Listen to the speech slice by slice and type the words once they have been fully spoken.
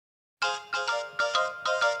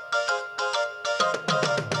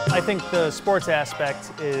I think the sports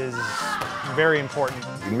aspect is very important.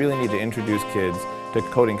 You really need to introduce kids to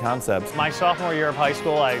coding concepts. My sophomore year of high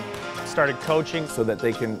school, I started coaching so that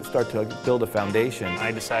they can start to build a foundation.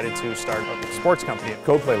 I decided to start a sports company.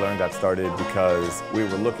 Code Play Learn got started because we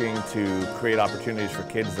were looking to create opportunities for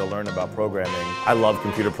kids to learn about programming. I love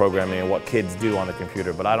computer programming and what kids do on the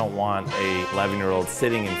computer, but I don't want a 11-year-old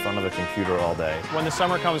sitting in front of a computer all day. When the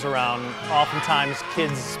summer comes around, oftentimes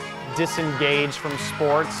kids disengage from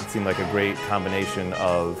sports. It seemed like a great combination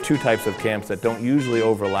of two types of camps that don't usually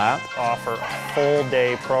overlap. Offer a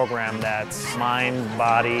full-day program that's mind,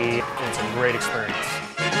 body. It's a great experience.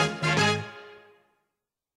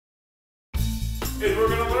 We're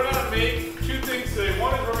going to learn how to make two things today.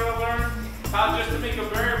 One is we're going to learn how just to make a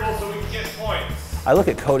variable so we can get points. I look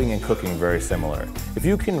at coding and cooking very similar. If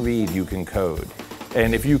you can read, you can code.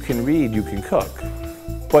 And if you can read, you can cook.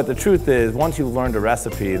 But the truth is, once you've learned a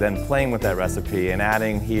recipe, then playing with that recipe and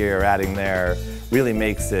adding here, adding there, really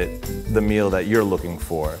makes it the meal that you're looking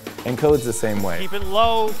for. And code's the same way. Keep it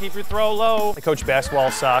low, keep your throw low. I coached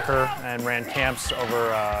basketball, soccer, and ran camps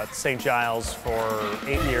over St. Giles for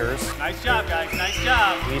 8 years. Nice job, guys, nice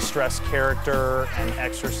job. We stress character and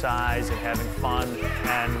exercise and having fun,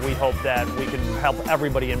 and we hope that we can help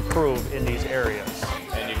everybody improve in these areas.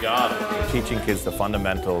 And you got it. Teaching kids the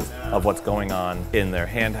fundamentals of what's going on in their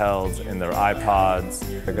handhelds, in their iPods.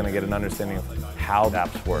 They're going to get an understanding of how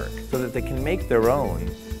apps work so that they can make their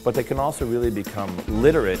own, but they can also really become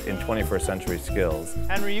literate in 21st century skills.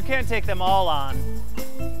 Henry, you can't take them all on.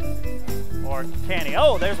 Or can he?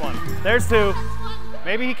 Oh, there's one. There's two.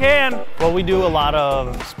 Maybe he can. Well, we do a lot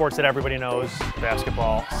of sports that everybody knows.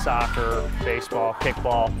 Basketball, soccer, baseball,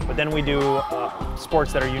 kickball. But then we do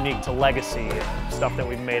sports that are unique to Legacy. Stuff that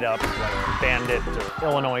we've made up, like Bandit or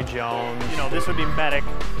Illinois Jones. You know, this would be Medic,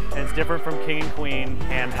 and it's different from King and Queen,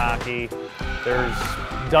 hand hockey. There's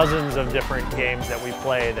dozens of different games that we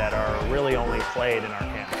play that are really only played in our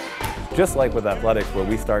camps. Just like with athletics, where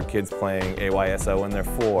we start kids playing AYSO when they're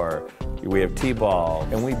 4, we have T-ball,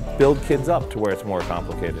 and we build kids up to where it's more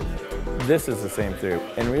complicated. This is the same thing,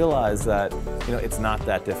 and realize that it's not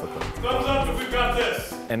that difficult. Thumbs up if we've got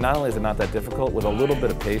this. And not only is it not that difficult, with a little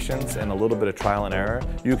bit of patience and a little bit of trial and error,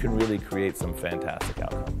 you can really create some fantastic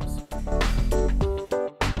outcomes.